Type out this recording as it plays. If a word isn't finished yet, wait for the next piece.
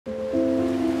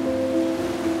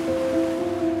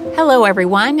Hello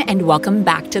everyone, and welcome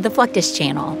back to the Fluctus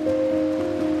Channel.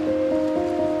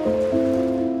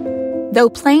 Though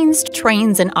planes,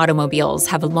 trains, and automobiles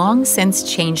have long since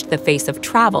changed the face of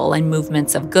travel and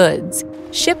movements of goods,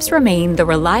 ships remain the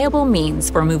reliable means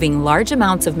for moving large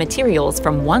amounts of materials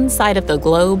from one side of the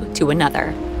globe to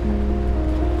another.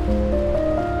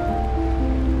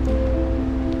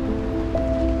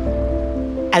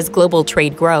 As global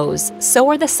trade grows, so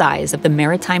are the size of the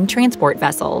maritime transport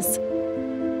vessels.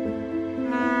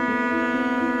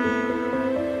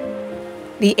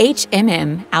 The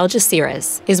HMM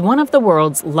Algeciras is one of the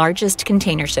world's largest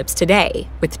container ships today,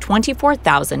 with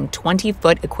 24,000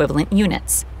 20-foot equivalent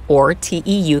units, or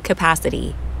TEU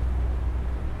capacity.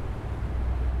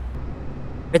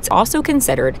 It's also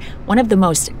considered one of the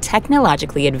most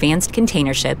technologically advanced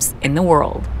container ships in the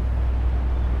world.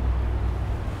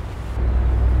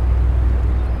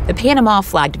 The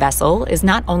Panama-flagged vessel is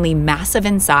not only massive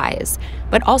in size,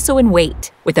 but also in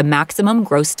weight, with a maximum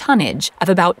gross tonnage of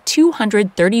about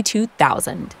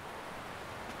 232,000.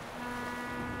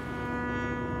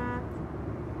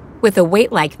 With a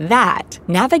weight like that,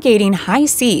 navigating high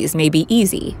seas may be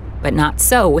easy, but not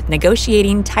so with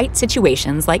negotiating tight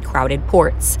situations like crowded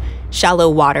ports, shallow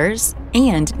waters,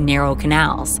 and narrow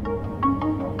canals.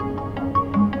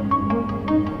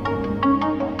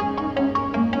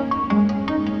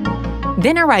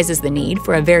 Then arises the need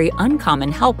for a very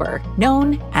uncommon helper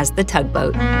known as the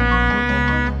tugboat.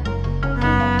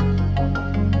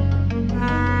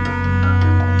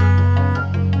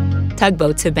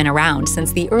 Tugboats have been around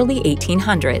since the early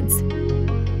 1800s.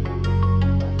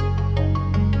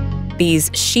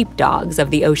 These sheepdogs of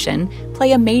the ocean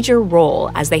play a major role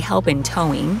as they help in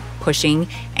towing, pushing,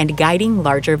 and guiding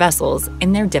larger vessels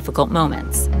in their difficult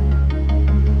moments.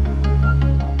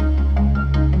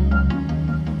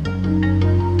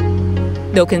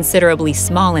 Though considerably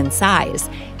small in size,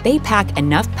 they pack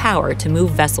enough power to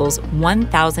move vessels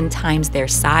 1,000 times their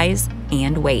size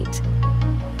and weight.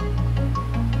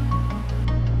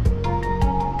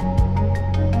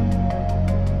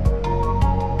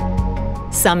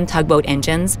 Some tugboat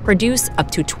engines produce up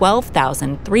to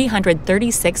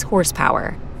 12,336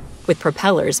 horsepower, with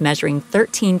propellers measuring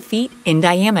 13 feet in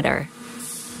diameter.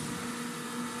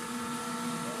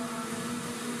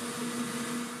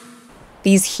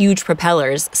 These huge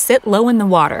propellers sit low in the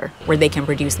water, where they can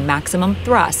produce maximum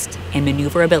thrust and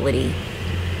maneuverability.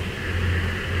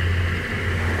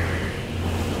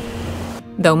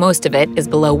 Though most of it is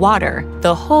below water,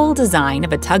 the whole design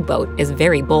of a tugboat is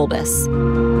very bulbous.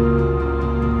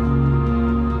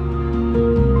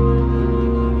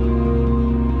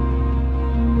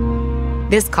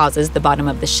 This causes the bottom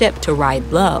of the ship to ride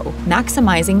low,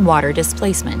 maximizing water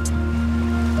displacement.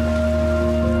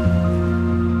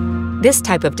 This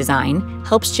type of design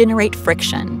helps generate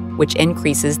friction, which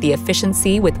increases the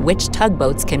efficiency with which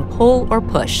tugboats can pull or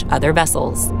push other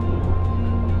vessels.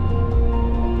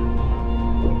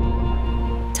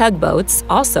 Tugboats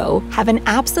also have an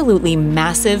absolutely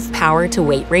massive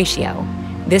power-to-weight ratio.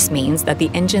 This means that the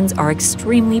engines are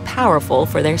extremely powerful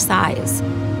for their size.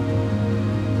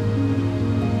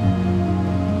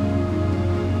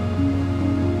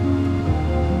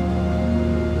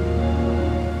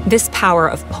 This power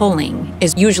of pulling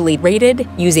is usually rated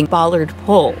using bollard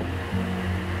pull.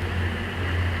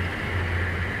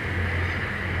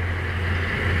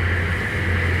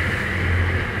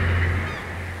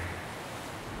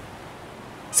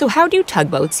 So how do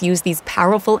tugboats use these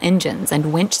powerful engines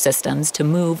and winch systems to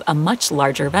move a much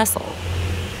larger vessel?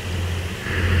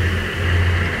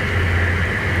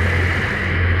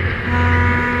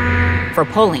 For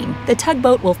pulling, the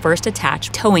tugboat will first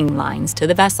attach towing lines to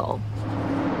the vessel.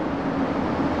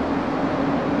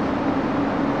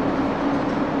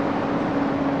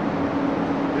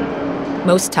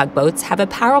 Most tugboats have a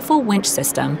powerful winch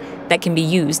system that can be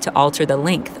used to alter the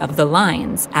length of the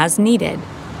lines as needed.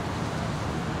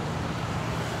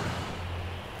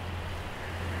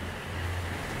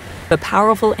 The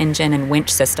powerful engine and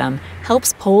winch system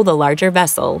helps pull the larger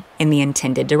vessel in the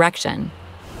intended direction.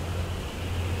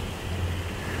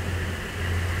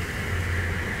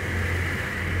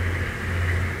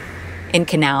 In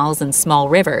canals and small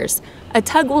rivers, a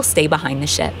tug will stay behind the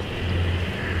ship,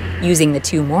 using the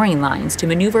two mooring lines to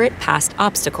maneuver it past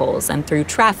obstacles and through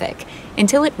traffic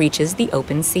until it reaches the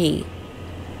open sea.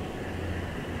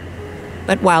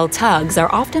 But while tugs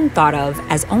are often thought of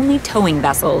as only towing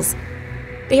vessels,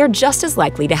 they are just as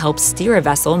likely to help steer a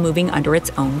vessel moving under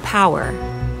its own power.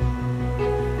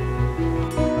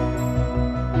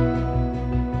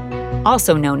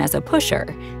 Also known as a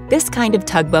pusher, this kind of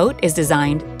tugboat is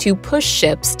designed to push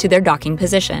ships to their docking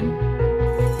position.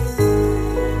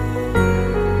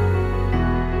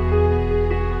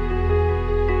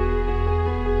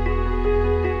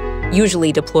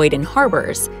 Usually deployed in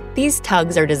harbors, these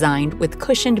tugs are designed with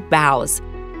cushioned bows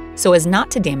so as not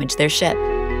to damage their ship.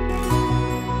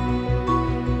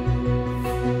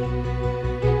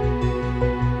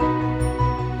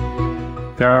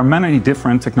 There are many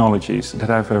different technologies that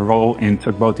have a role in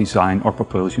tugboat design or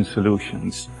propulsion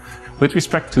solutions. With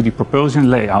respect to the propulsion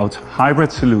layout,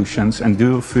 hybrid solutions and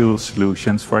dual-fuel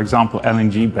solutions, for example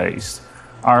LNG-based,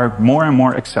 are more and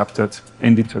more accepted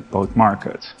in the tugboat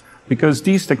market because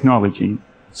these technologies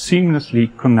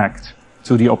seamlessly connect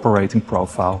to the operating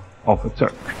profile of a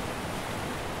tug.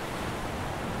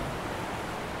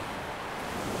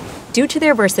 Due to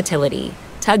their versatility,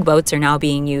 tugboats are now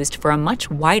being used for a much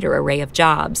wider array of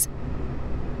jobs.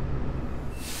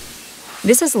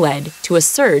 This has led to a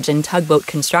surge in tugboat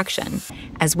construction,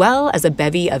 as well as a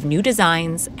bevy of new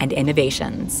designs and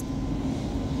innovations.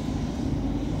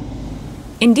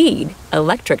 Indeed,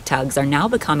 electric tugs are now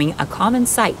becoming a common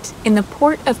sight in the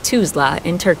port of Tuzla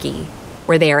in Turkey,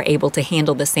 where they are able to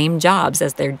handle the same jobs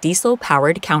as their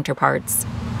diesel-powered counterparts.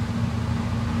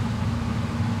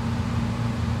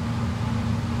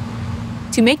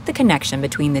 To make the connection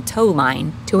between the tow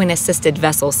line to an assisted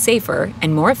vessel safer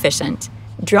and more efficient,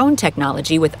 drone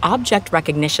technology with object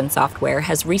recognition software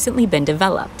has recently been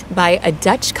developed by a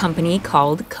Dutch company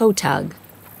called Kotug.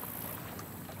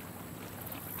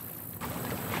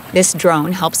 This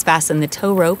drone helps fasten the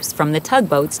tow ropes from the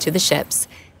tugboats to the ships,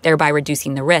 thereby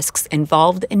reducing the risks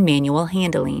involved in manual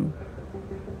handling.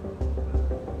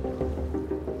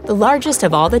 The largest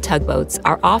of all the tugboats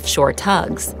are offshore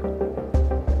tugs.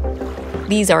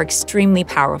 These are extremely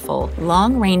powerful,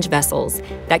 long-range vessels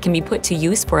that can be put to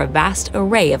use for a vast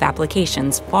array of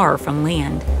applications far from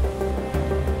land.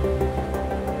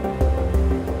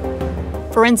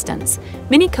 For instance,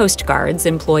 many coast guards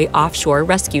employ offshore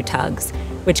rescue tugs,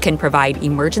 which can provide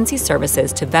emergency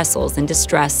services to vessels in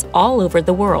distress all over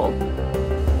the world.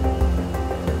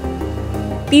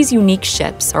 These unique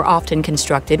ships are often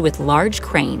constructed with large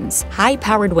cranes,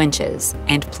 high-powered winches,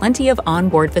 and plenty of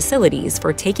onboard facilities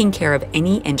for taking care of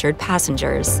any injured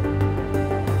passengers.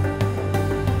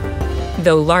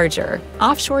 Though larger,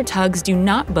 offshore tugs do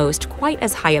not boast quite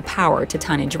as high a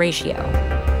power-to-tonnage ratio.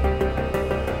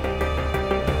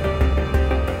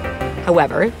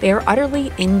 However, they are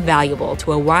utterly invaluable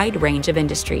to a wide range of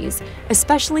industries,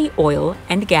 especially oil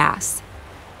and gas.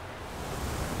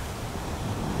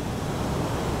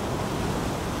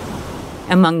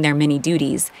 Among their many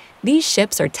duties, these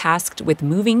ships are tasked with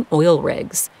moving oil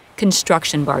rigs,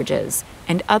 construction barges,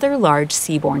 and other large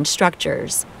seaborne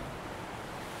structures.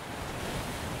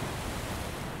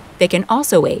 They can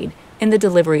also aid in the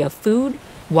delivery of food,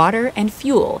 water, and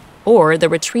fuel, or the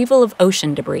retrieval of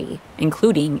ocean debris,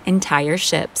 including entire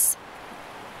ships.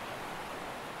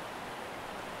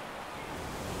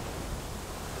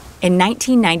 In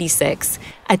 1996,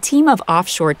 a team of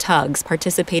offshore tugs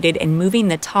participated in moving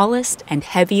the tallest and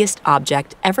heaviest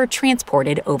object ever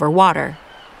transported over water.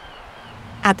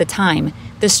 At the time,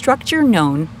 the structure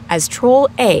known as Troll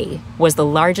A was the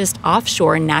largest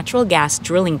offshore natural gas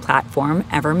drilling platform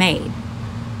ever made.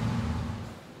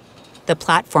 The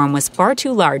platform was far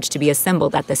too large to be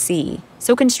assembled at the sea,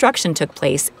 so construction took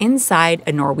place inside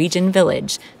a Norwegian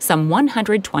village some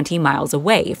 120 miles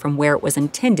away from where it was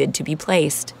intended to be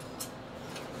placed.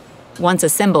 Once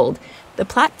assembled, the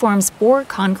platform's 4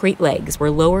 concrete legs were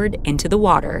lowered into the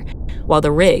water, while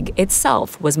the rig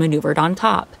itself was maneuvered on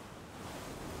top.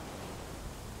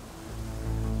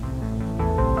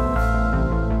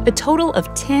 A total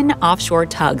of 10 offshore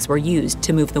tugs were used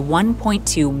to move the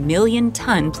 1.2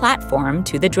 million-ton platform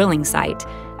to the drilling site,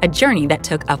 a journey that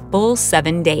took a full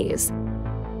 7 days,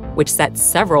 which set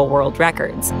several world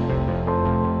records.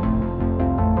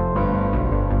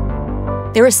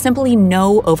 There is simply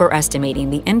no overestimating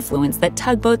the influence that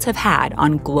tugboats have had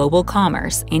on global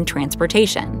commerce and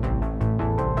transportation.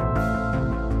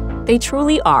 They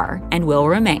truly are and will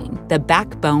remain the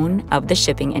backbone of the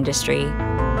shipping industry.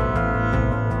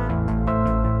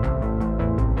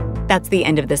 That's the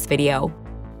end of this video.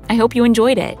 I hope you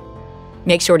enjoyed it.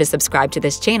 Make sure to subscribe to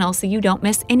this channel so you don't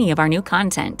miss any of our new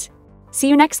content. See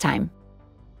you next time.